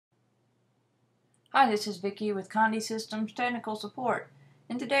Hi, this is Vicki with Condi Systems Technical Support,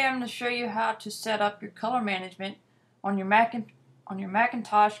 and today I'm going to show you how to set up your color management on your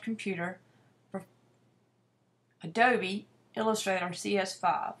Macintosh computer for Adobe Illustrator CS5.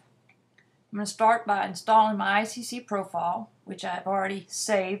 I'm going to start by installing my ICC profile, which I have already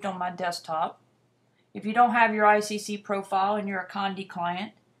saved on my desktop. If you don't have your ICC profile and you're a Condi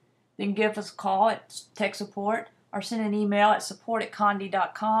client, then give us a call at tech support or send an email at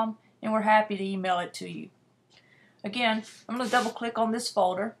support@condi.com, and we're happy to email it to you. Again, I'm going to double click on this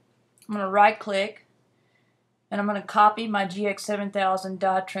folder. I'm going to right click and I'm going to copy my GX7000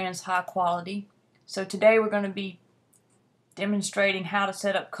 die trans high quality. So today we're going to be demonstrating how to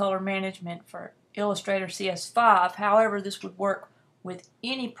set up color management for Illustrator CS5. However, this would work with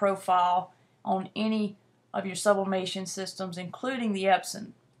any profile on any of your sublimation systems, including the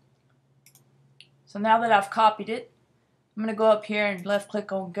Epson. So now that I've copied it, I'm going to go up here and left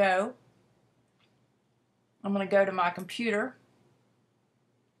click on Go. I'm going to go to my computer.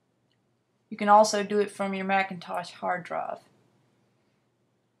 You can also do it from your Macintosh hard drive.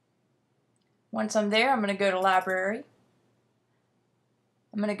 Once I'm there, I'm going to go to Library.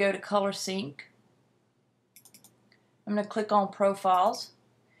 I'm going to go to Color Sync. I'm going to click on Profiles.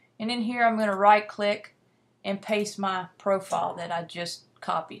 And in here I'm going to right click and paste my profile that I just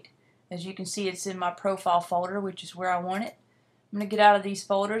copied. As you can see, it's in my profile folder, which is where I want it. I'm going to get out of these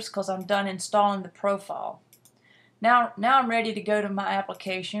folders because I'm done installing the profile. Now I'm ready to go to my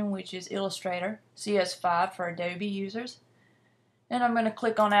application, which is Illustrator CS5 for Adobe users. And I'm going to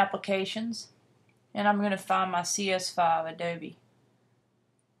click on Applications, and I'm going to find my CS5 Adobe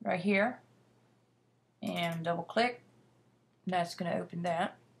right here. And double click, and that's going to open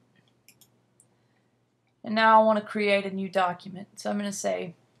that. And now I want to create a new document. So I'm going to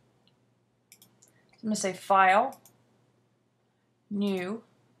say File, New,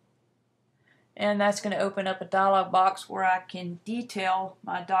 and that's going to open up a dialog box where I can detail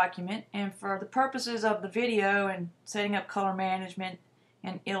my document. And for the purposes of the video and setting up color management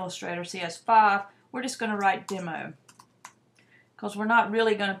in Illustrator CS5, we're just going to write Demo, because we're not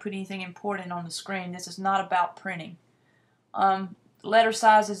really going to put anything important on the screen. This is not about printing. Letter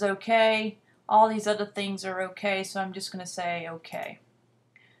size is okay. All these other things are okay, so I'm just going to say OK.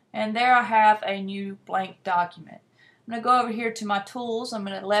 And there I have a new blank document. I'm going to go over here to my tools. I'm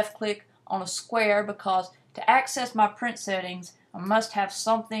going to left click on a square, because to access my print settings I must have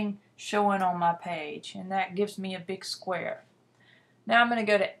something showing on my page, and that gives me a big square. Now I'm going to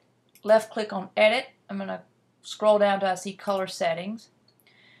go to left click on Edit. I'm going to scroll down till I see Color Settings,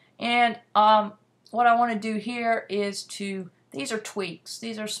 and what I want to do here is these are tweaks.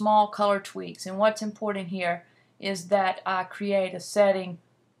 These are small color tweaks, and what's important here is that I create a setting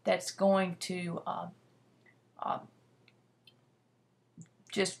that's going to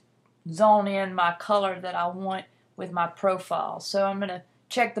just zone in my color that I want with my profile. So I'm going to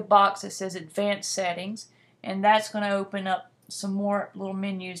check the box that says Advanced Settings, and that's going to open up some more little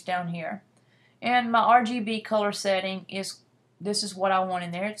menus down here. And my RGB color setting this is what I want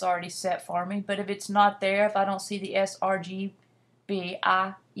in there. It's already set for me, but if it's not there, if I don't see the sRGB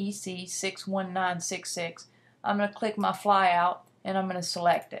IEC 61966, I'm going to click my flyout and I'm going to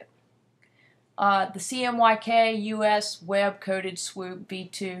select it. The CMYK US Web Coded Swoop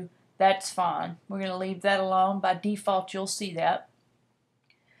V2, that's fine. We're going to leave that alone. By default, you'll see that.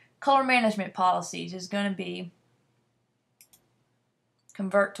 Color management policies is going to be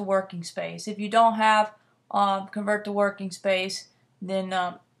Convert to Working Space. If you don't have Convert to Working Space, then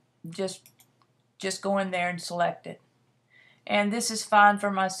just go in there and select it. And this is fine for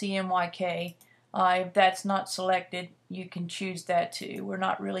my CMYK. If that's not selected, you can choose that too. We're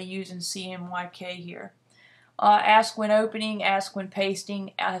not really using CMYK here. Ask when opening, ask when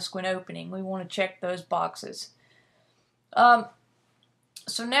pasting, ask when opening. We want to check those boxes.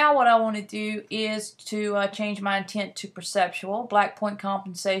 So now what I want to do is to change my intent to perceptual. Black point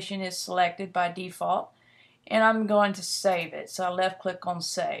compensation is selected by default, and I'm going to save it. So I left click on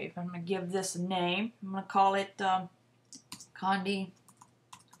Save. I'm going to give this a name. I'm going to call it Condi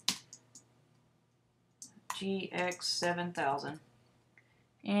GX7000,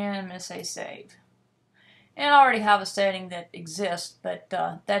 and I'm going to say Save. And I already have a setting that exists, but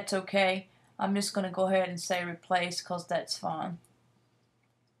that's okay. I'm just going to go ahead and say Replace, because that's fine.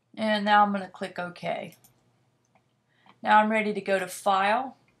 And now I'm going to click OK. Now I'm ready to go to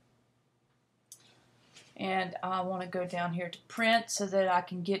File, and I want to go down here to Print so that I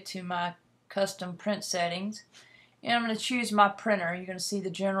can get to my custom print settings. And I'm going to choose my printer. You're going to see the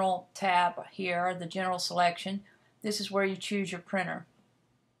General tab here, the General selection. This is where you choose your printer.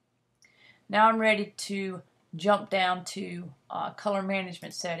 Now I'm ready to jump down to color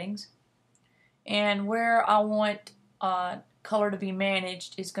management settings, And where I want color to be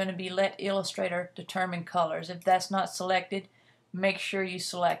managed is going to be let Illustrator determine colors. If that's not selected, make sure you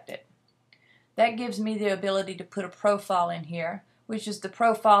select it. That gives me the ability to put a profile in here, which is the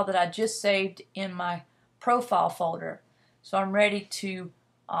profile that I just saved in my profile folder. So I'm ready to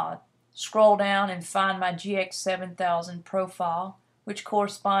scroll down and find my GX7000 profile, which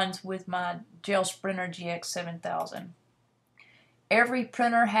corresponds with my Gel Sprinter GX7000. Every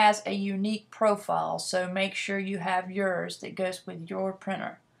printer has a unique profile, so make sure you have yours that goes with your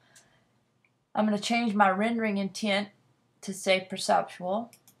printer. I'm going to change my rendering intent to say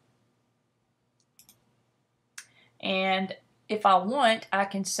perceptual. And if I want, I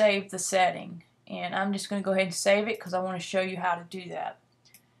can save the setting. And I'm just going to go ahead and save it because I want to show you how to do that.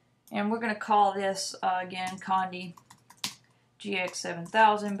 And we're going to call this, again, Condi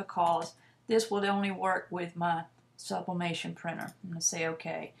GX7000 because this will only work with my sublimation printer. I'm going to say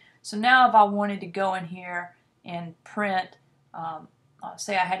OK. So now if I wanted to go in here and print,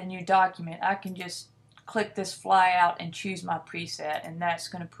 say I had a new document, I can just click this fly out and choose my preset, and that's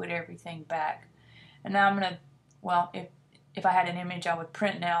going to put everything back. And now I'm going to, well, if I had an image, I would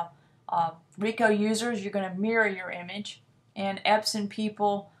print now. Ricoh users, you're going to mirror your image, and Epson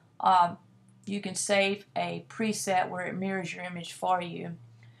people, you can save a preset where it mirrors your image for you.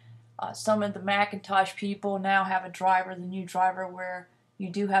 Some of the Macintosh people now have a driver, the new driver, where you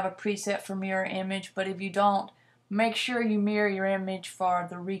do have a preset for mirror image, but if you don't, make sure you mirror your image for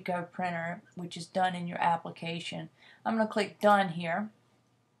the Ricoh printer, which is done in your application. I'm going to click Done here.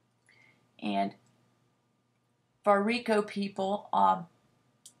 And for Ricoh people,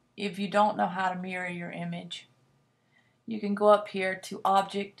 if you don't know how to mirror your image, you can go up here to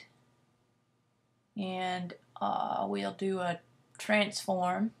Object, and we'll do a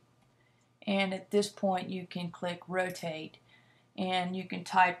transform. And at this point you can click rotate, and you can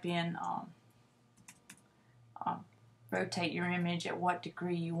type in rotate your image at what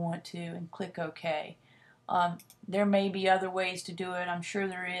degree you want to and click OK. There may be other ways to do it, I'm sure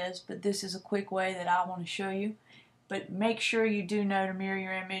there is, but this is a quick way that I want to show you. But make sure you do know to mirror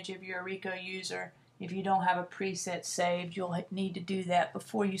your image if you're a Ricoh user. If you don't have a preset saved, you'll need to do that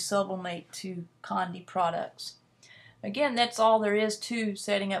before you sublimate to Condi products. Again, that's all there is to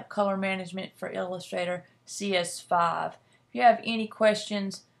setting up color management for Illustrator CS5. If you have any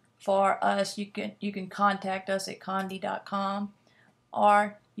questions for us, you can contact us at condi.com,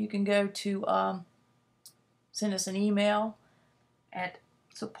 or you can go to send us an email at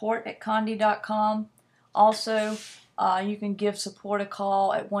support@condi.com. Also, you can give support a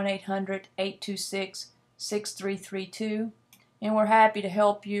call at 1-800-826-6332, and we're happy to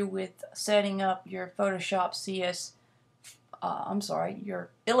help you with setting up your Photoshop your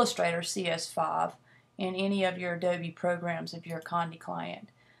Illustrator CS5 and any of your Adobe programs if you're a Condi client.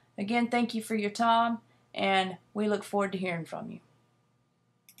 Again, thank you for your time, and we look forward to hearing from you.